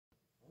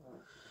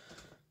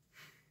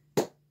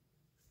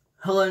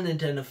Hello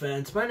Nintendo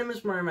fans, my name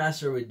is Mario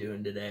Master. What are we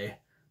doing today?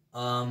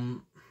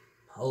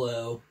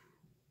 Hello.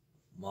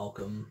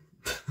 Welcome.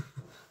 I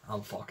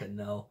don't fucking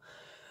know.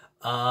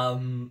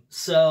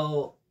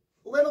 So,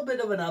 little bit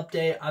of an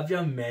update. I've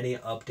done many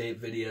update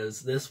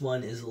videos. This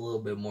one is a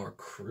little bit more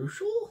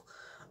crucial,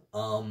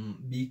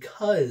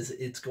 because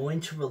it's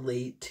going to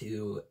relate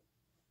to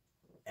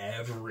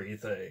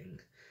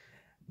everything.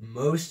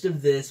 Most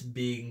of this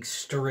being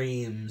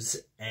streams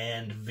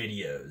and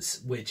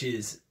videos, which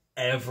is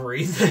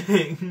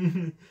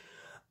everything.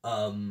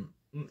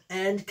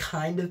 And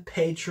kind of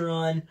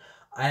Patreon.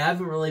 I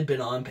haven't really been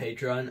on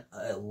Patreon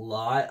a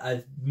lot.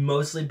 I've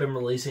mostly been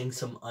releasing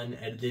some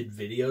unedited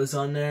videos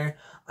on there.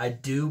 I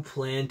do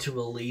plan to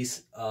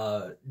release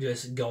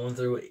just going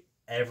through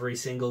every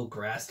single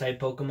grass type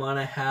Pokemon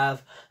I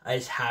have. I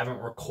just haven't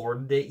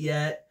recorded it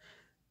yet.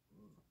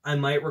 I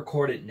might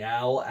record it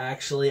now,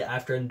 actually,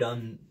 after I'm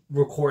done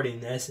recording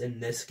this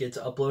and this gets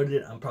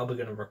uploaded. I'm probably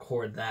going to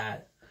record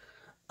that.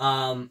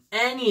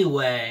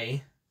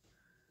 Anyway,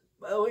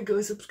 oh,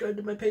 go subscribe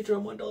to my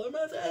Patreon, $1 a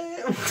month.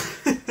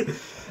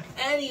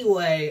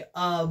 Anyway,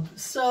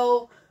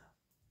 so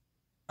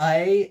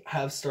I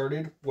have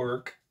started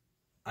work.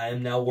 I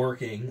am now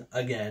working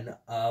again.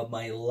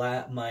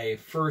 My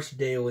first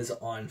day was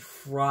on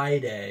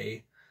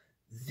Friday,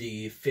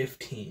 the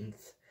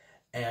 15th,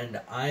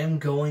 and I am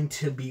going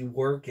to be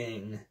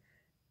working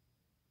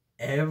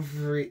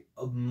every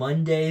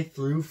Monday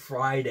through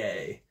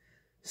Friday.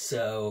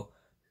 So,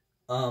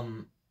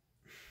 I'm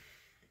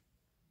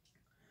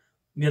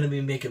gonna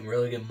be making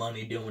really good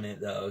money doing it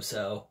though.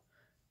 So,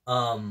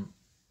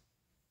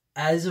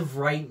 as of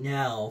right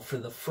now, for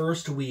the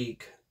first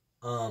week,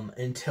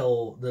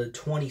 until the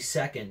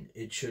 22nd,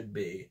 it should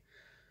be,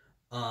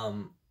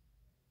 I'm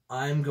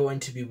going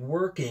to be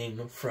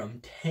working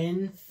from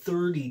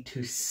 10:30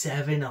 to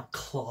 7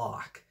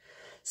 o'clock.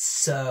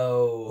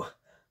 So,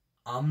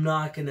 I'm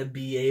not gonna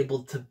be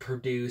able to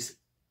produce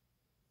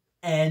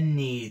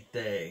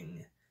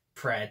anything,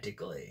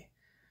 practically.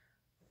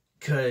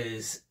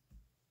 'Cause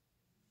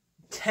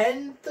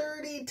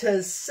 10:30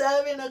 to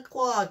 7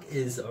 o'clock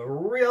is a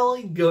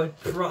really good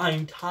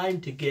prime time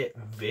to get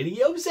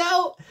videos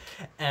out.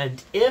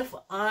 And if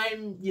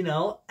I'm,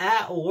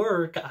 at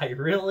work, I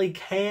really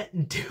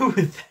can't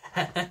do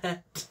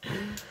that.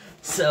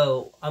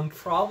 So I'm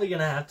probably going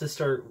to have to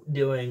start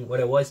doing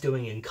what I was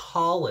doing in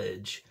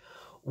college,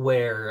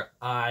 where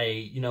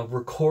I,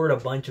 record a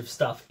bunch of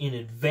stuff in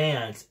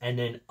advance and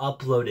then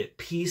upload it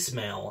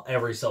piecemeal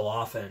every so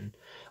often.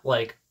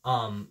 Like,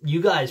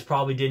 you guys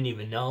probably didn't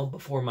even know,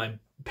 before my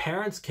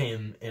parents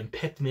came and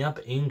picked me up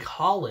in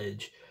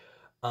college,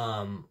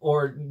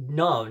 or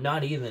no,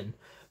 not even,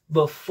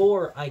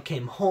 before I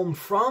came home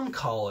from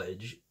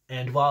college,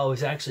 and while I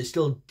was actually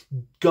still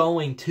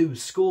going to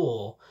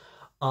school,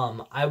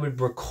 I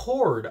would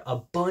record a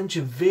bunch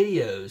of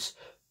videos,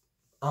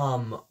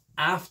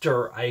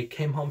 after I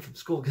came home from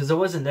school, because I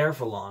wasn't there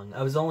for long.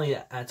 I was only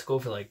at school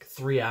for like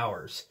 3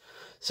 hours.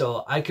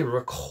 So I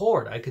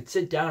could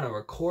sit down and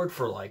record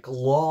for like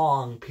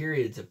long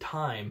periods of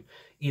time,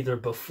 either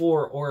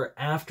before or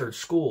after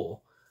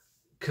school,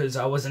 because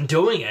I wasn't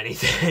doing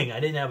anything. I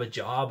didn't have a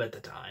job at the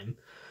time.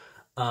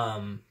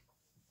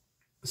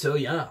 So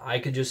yeah, I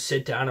could just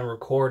sit down and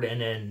record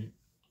and then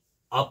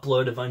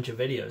upload a bunch of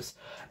videos.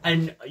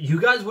 And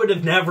you guys would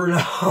have never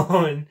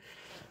known.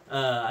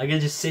 I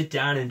could just sit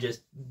down and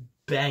just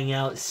bang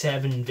out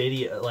several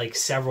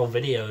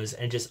videos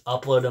and just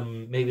upload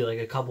them maybe like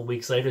a couple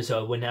weeks later, so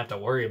I wouldn't have to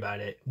worry about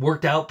it.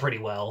 Worked out pretty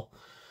well.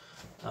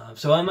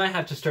 So I might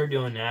have to start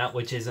doing that,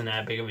 which isn't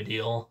that big of a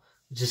deal.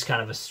 It's just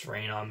kind of a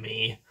strain on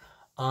me.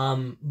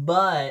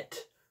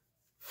 But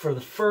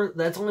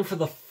that's only for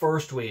the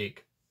first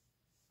week.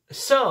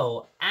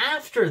 So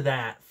after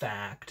that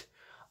fact,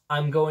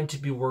 I'm going to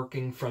be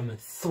working from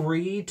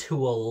 3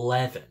 to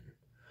 11,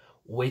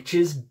 which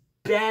is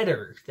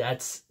better.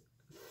 That's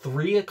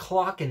 3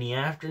 o'clock in the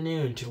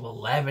afternoon to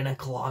 11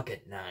 o'clock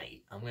at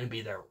night. I'm going to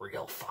be there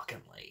real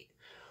fucking late,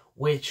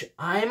 which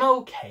I'm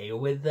okay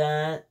with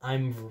that.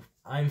 I'm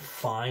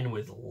fine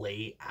with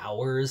late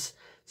hours.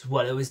 It's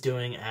what I was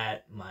doing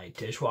at my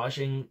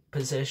dishwashing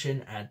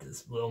position at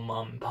this little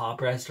mom and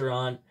pop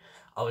restaurant.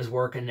 I was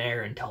working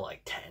there until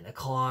like 10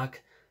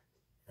 o'clock.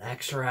 An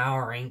extra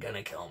hour ain't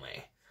gonna kill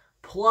me.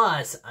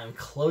 Plus, I'm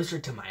closer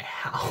to my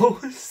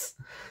house,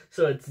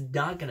 so it's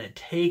not gonna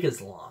take as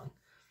long.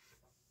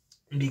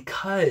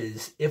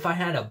 Because if I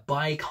had a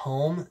bike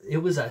home, it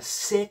was a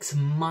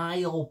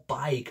 6-mile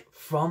bike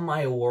from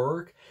my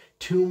work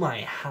to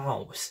my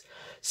house.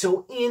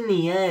 So in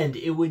the end,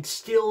 it would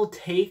still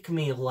take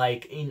me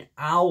like an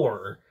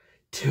hour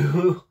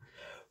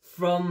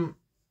from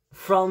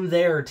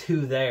there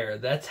to there.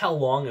 That's how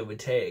long it would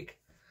take.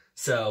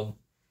 So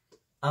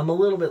I'm a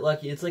little bit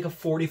lucky. It's like a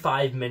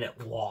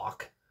 45-minute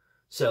walk.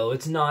 So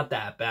it's not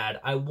that bad.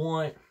 I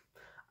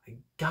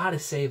gotta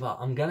save up.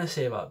 I'm gonna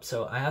save up.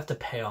 So I have to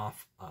pay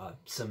off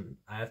some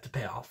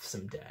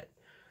debt.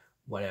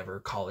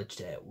 Whatever, college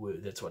debt. Woo,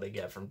 that's what I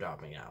get from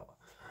dropping out.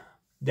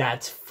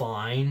 That's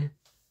fine.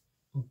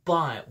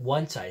 But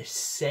once I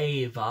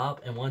save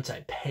up and once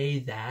I pay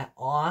that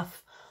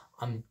off,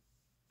 I'm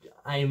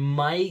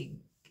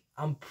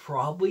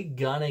probably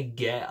gonna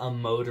get a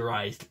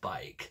motorized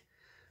bike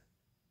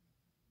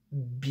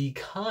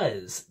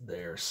because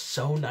they're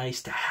so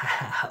nice to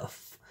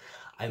have.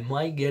 I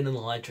might get an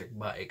electric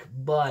bike,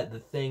 but the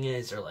thing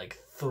is, they're like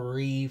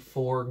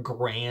 $3-4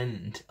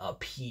 grand a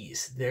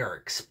piece. They're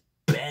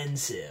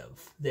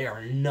expensive. They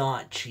are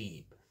not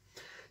cheap.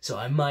 So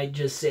I might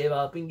just save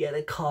up and get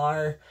a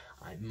car.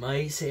 I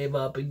might save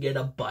up and get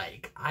a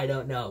bike. I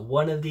don't know.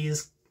 One of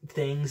these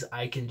things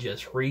I can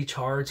just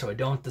recharge so I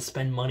don't have to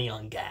spend money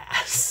on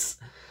gas.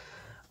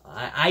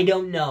 I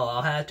don't know.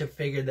 I'll have to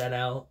figure that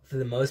out. For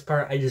the most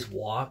part, I just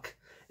walk.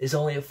 It's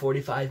only a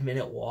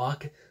 45-minute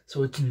walk,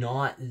 so it's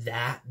not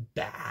that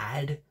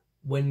bad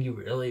when it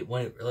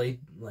really,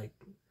 like,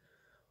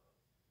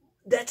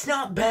 that's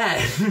not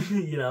bad,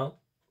 you know?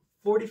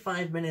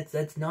 45 minutes,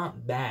 that's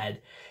not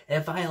bad.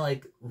 If I,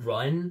 like,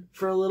 run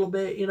for a little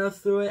bit, you know,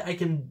 through it, I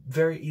can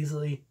very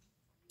easily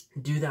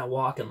do that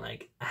walk in,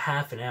 like, a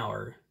half an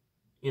hour,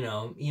 you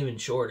know, even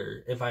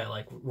shorter, if I,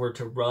 like, were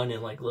to run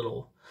in, like,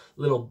 little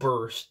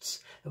bursts.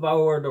 If I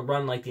were to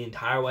run, like, the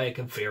entire way, I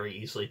could very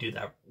easily do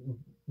that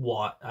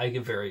walk. I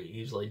could very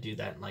easily do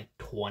that in, like,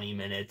 20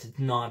 minutes. It's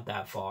not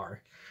that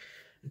far.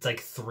 It's, like,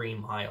 3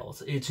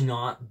 miles. It's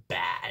not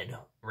bad,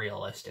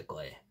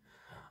 realistically.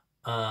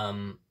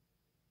 And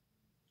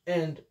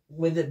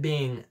with it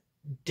being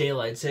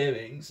daylight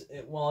savings,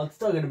 it's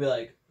still going to be,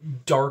 like,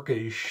 dark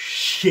as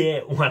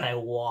shit when I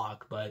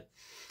walk, but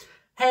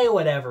hey,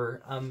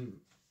 whatever.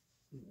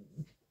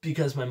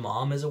 Because my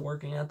mom isn't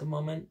working at the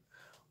moment,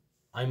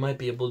 I might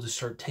be able to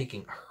start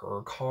taking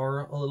her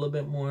car a little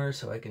bit more,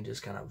 so I can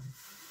just kind of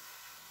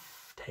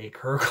take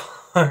her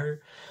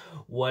car.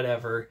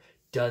 Whatever,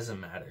 doesn't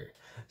matter.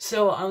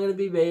 So I'm going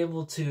to be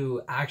able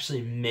to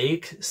actually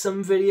make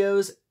some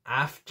videos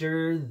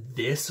after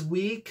this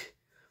week.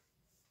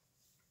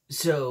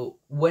 So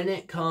when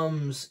it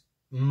comes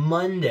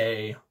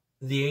Monday,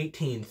 the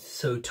 18th,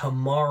 so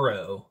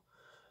tomorrow,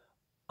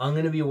 I'm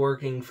going to be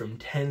working from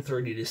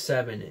 10:30 to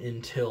 7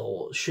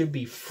 until, should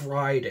be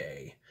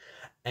Friday.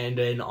 And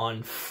then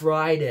on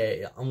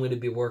Friday, I'm going to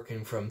be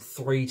working from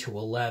 3 to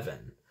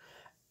 11.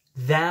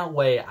 That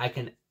way, I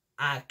can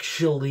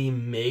actually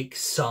make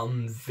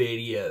some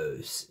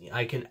videos.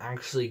 I can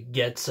actually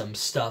get some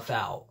stuff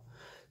out.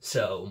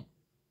 So,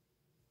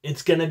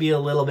 it's going to be a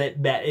little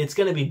bit better. It's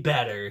going to be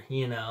better,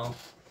 you know.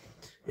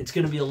 It's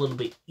going to be a little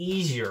bit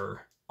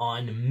easier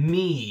on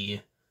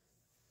me.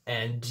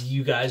 And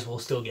you guys will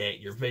still get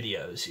your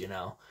videos, you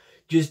know.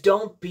 Just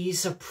don't be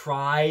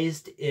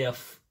surprised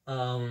if,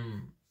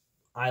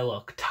 I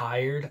look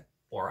tired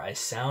or I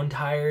sound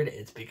tired.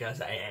 It's because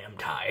I am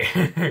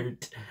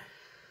tired.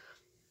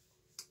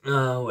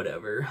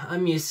 Whatever.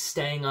 I'm used to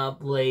staying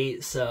up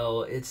late,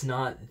 so it's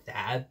not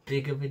that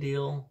big of a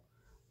deal.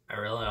 I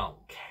really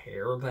don't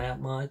care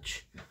that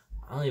much.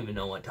 I don't even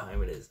know what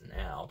time it is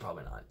now.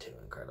 Probably not too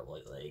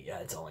incredibly late. Yeah,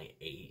 it's only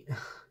 8.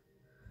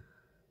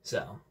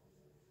 So.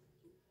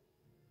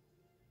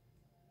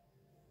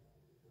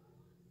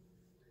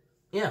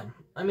 Yeah,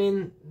 I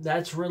mean,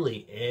 that's really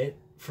it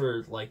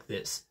for, like,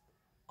 this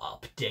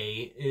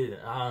update.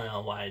 I don't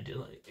know why I do,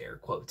 like, air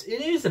quotes.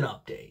 It is an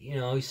update, you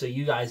know, so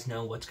you guys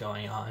know what's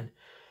going on.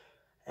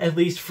 At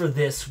least for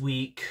this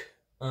week,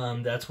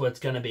 that's what's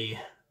going to be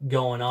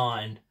going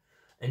on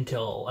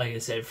until, like I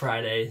said,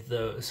 Friday,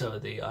 the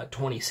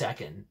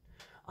 22nd.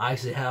 I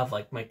actually have,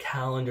 like, my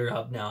calendar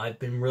up now. I've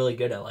been really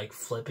good at, like,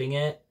 flipping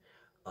it.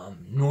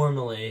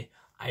 Normally,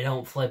 I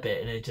don't flip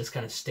it, and it just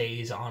kind of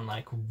stays on,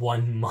 like,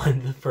 1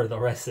 month for the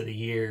rest of the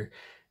year.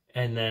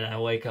 And then I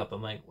wake up,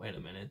 I'm like, wait a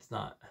minute, it's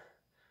not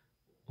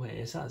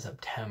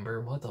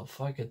September. What the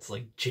fuck? It's,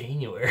 like,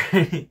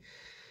 January.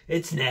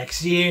 It's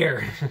next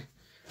year.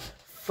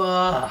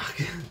 Fuck.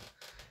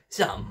 It's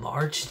not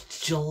March,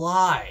 it's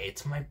July.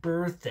 It's my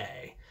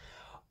birthday.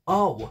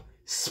 Oh,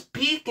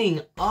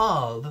 speaking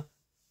of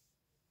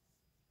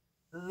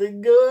the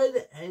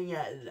good and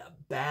yet the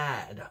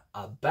bad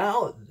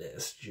about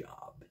this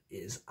job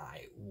is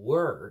I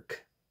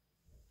work.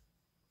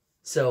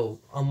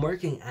 So I'm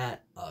working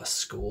at a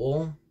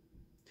school,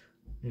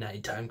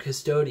 nighttime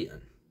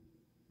custodian,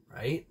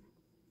 right?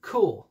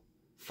 Cool,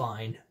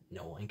 fine,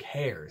 no one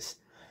cares.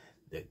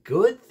 The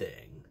good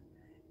thing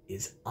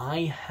is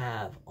I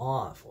have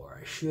off, or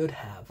I should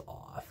have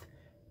off,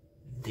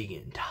 the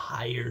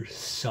entire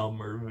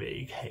summer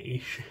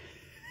vacation.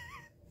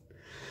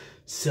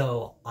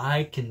 So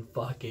I can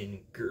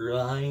fucking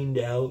grind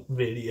out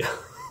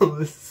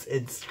videos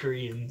and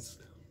streams.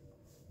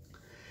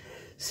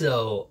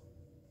 So,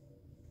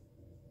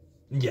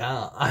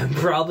 yeah, I'm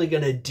probably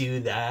gonna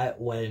do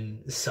that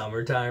when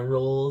summertime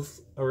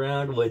rolls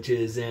around, which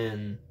is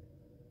in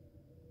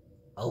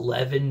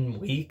 11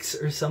 weeks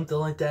or something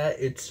like that.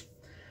 It's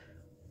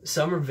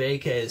summer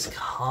vacay is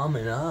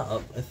coming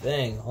up, I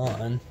think. Hold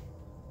on.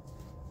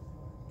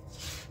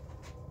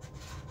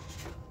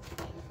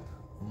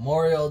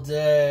 Memorial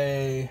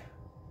Day,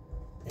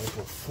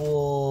 April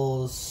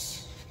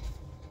Fools.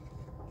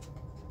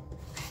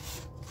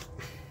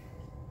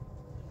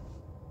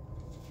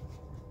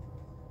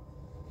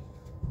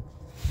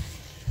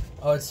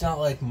 Oh, it's not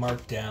like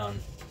marked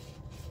down.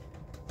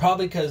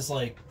 Probably because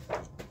like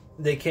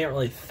they can't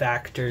really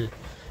factor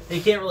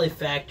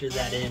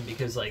that in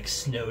because like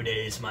snow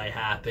days might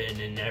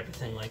happen and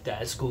everything like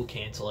that, school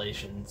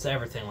cancellations,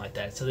 everything like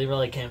that. So they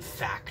really can't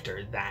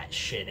factor that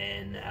shit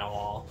in at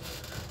all.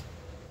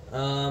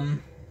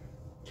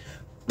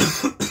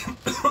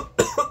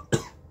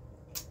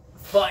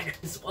 Fuck, I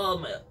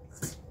swallowed my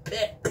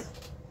spit.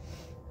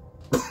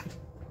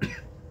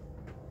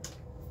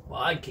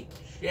 Fucking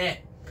shit.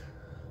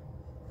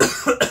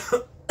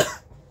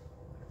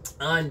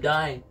 I'm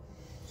dying.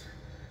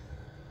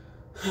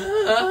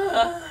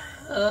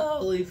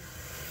 Holy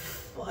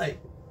fuck.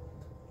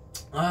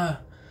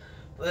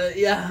 But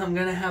yeah, I'm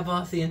gonna have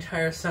off the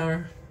entire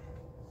summer.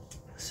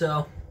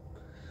 So,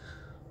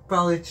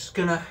 probably just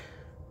gonna...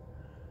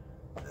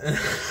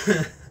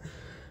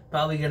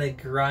 probably gonna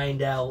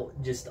grind out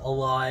just a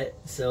lot.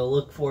 So,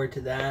 look forward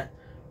to that.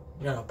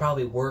 I'm gonna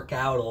probably work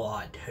out a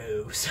lot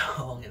too. So,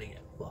 I'm gonna get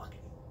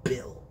fucking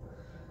built.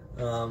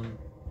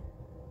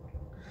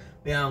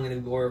 Yeah, I'm gonna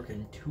be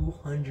working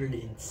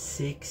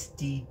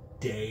 260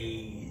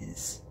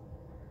 days.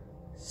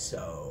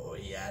 So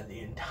yeah,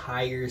 the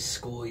entire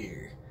school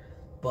year.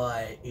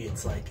 But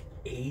it's like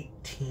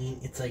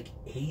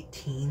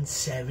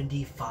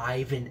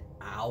 $18.75 an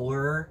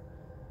hour,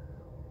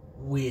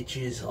 which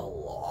is a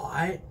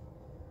lot.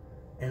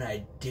 And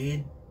I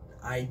did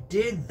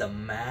the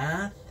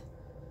math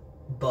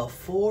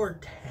before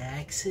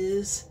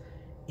taxes.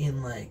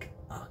 In like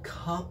a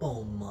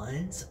couple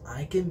months,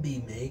 I can be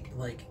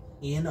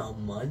in a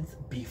month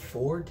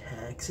before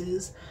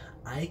taxes,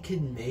 I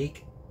can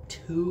make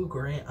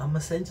 $2,000. I'm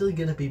essentially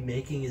gonna be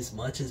making as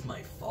much as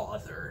my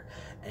father,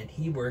 and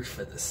he works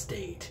for the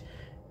state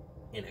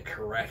in a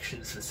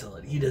corrections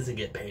facility. He doesn't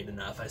get paid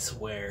enough, I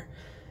swear.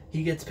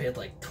 He gets paid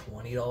like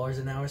 $20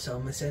 an hour, so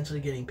I'm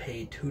essentially getting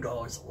paid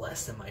 $2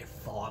 less than my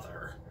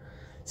father.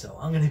 So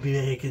I'm gonna be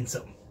making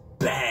some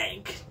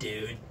bank,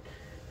 dude.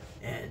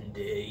 And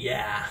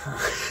yeah.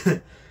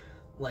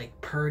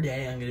 Like per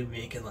day, I'm gonna be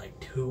making like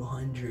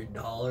 $200,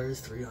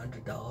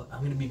 $300.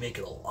 I'm gonna be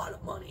making a lot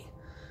of money.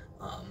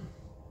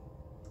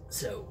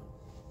 So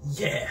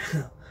yeah.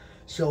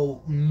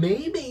 So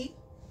maybe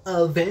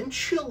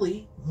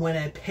eventually, when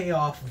I pay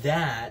off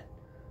that,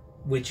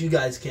 which you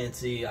guys can't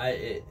see,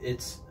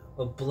 it's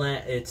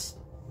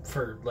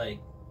for like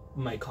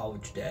my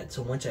college debt.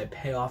 So once I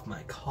pay off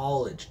my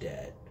college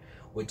debt,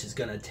 which is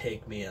gonna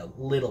take me a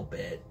little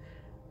bit,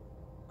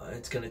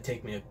 it's gonna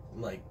take me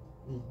like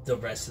the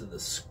rest of the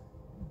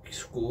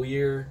school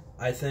year,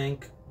 I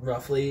think,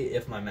 roughly,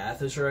 if my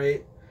math is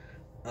right.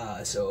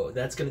 So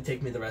that's gonna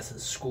take me the rest of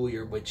the school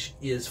year, which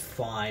is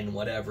fine,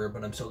 whatever,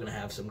 but I'm still gonna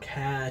have some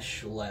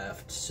cash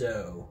left,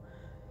 so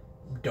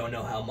don't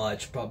know how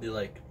much, probably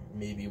like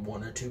maybe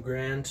 $1 or $2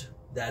 grand.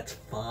 That's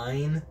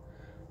fine.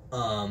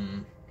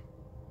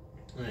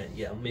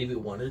 Yeah, maybe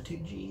 1 or 2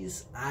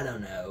 G's. I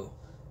don't know.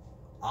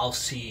 I'll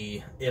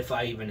see if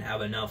I even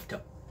have enough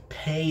to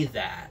pay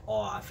that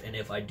off, and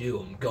if I do,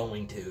 I'm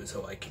going to,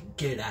 so I can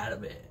get out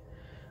of it.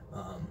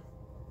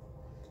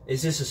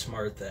 It's just a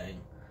smart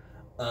thing.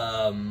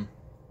 But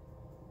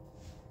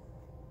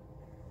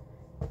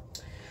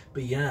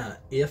yeah,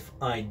 if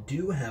I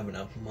do have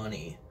enough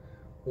money,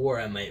 or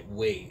I might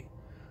wait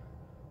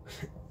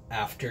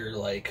after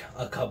like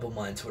a couple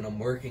months when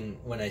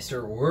I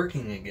start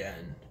working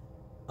again,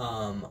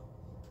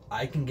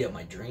 I can get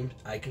my dreams.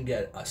 I can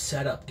get a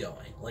setup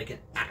going, like an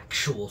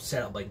actual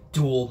setup, like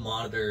dual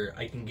monitor.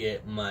 I can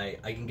get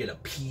a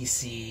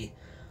PC.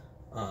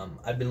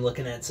 I've been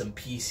looking at some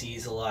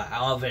PCs a lot. I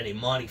don't have any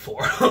money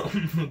for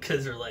them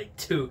because they're the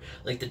two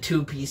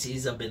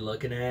PCs I've been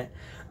looking at.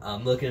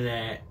 I'm looking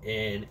at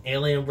an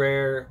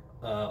Alienware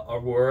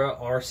Aurora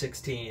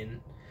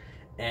R16,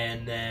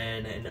 and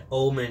then an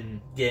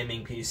Omen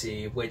gaming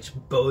PC, which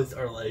both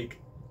are like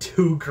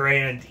 $2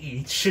 grand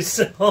each.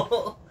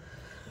 So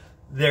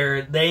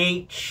they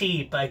ain't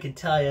cheap, I can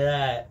tell you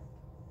that.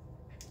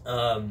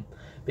 But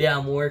yeah,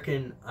 I'm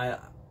working.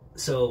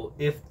 So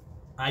if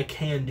I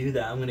can do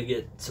that, I'm gonna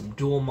get some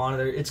dual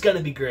monitor. It's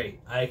gonna be great.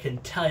 I can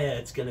tell you,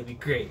 it's gonna be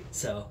great.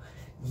 So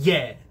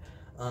yeah.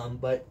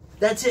 But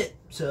that's it.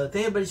 So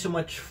thank everybody so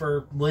much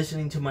for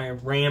listening to my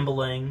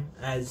rambling,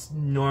 as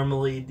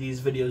normally these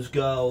videos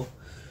go.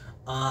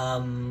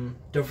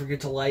 Don't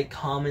forget to like,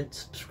 comment,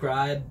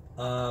 subscribe.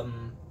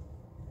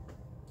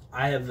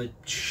 I have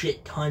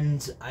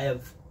I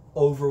have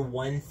over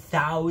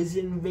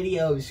 1,000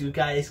 videos you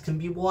guys can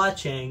be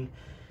watching,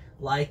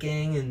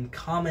 liking, and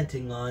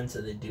commenting on,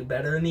 so they do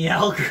better in the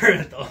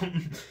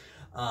algorithm.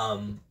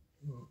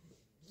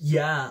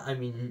 Yeah, I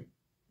mean,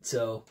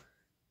 so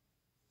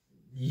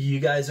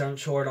you guys aren't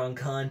short on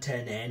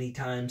content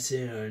anytime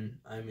soon.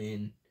 I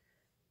mean,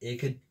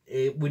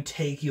 it would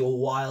take you a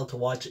while to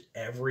watch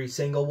every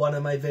single one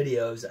of my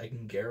videos. I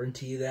can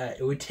guarantee you that.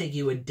 It would take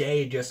you a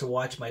day just to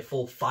watch my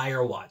full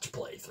Firewatch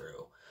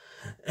playthrough.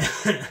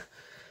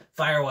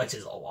 Firewatch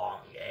is a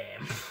long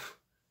game.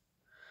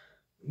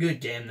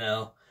 Good game,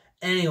 though.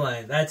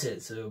 Anyway, that's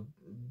it. So,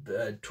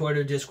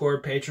 Twitter,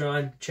 Discord,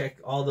 Patreon, check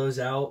all those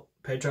out.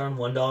 Patreon,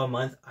 $1 a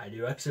month. I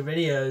do extra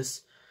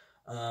videos.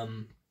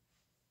 I'm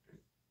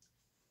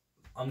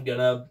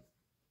gonna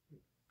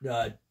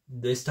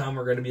this time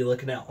we're gonna be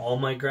looking at all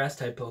my grass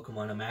type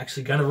Pokemon. I'm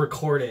actually gonna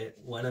record it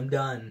when I'm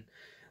done.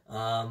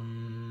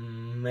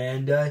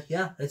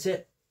 Yeah, that's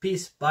it.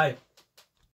 Peace. Bye.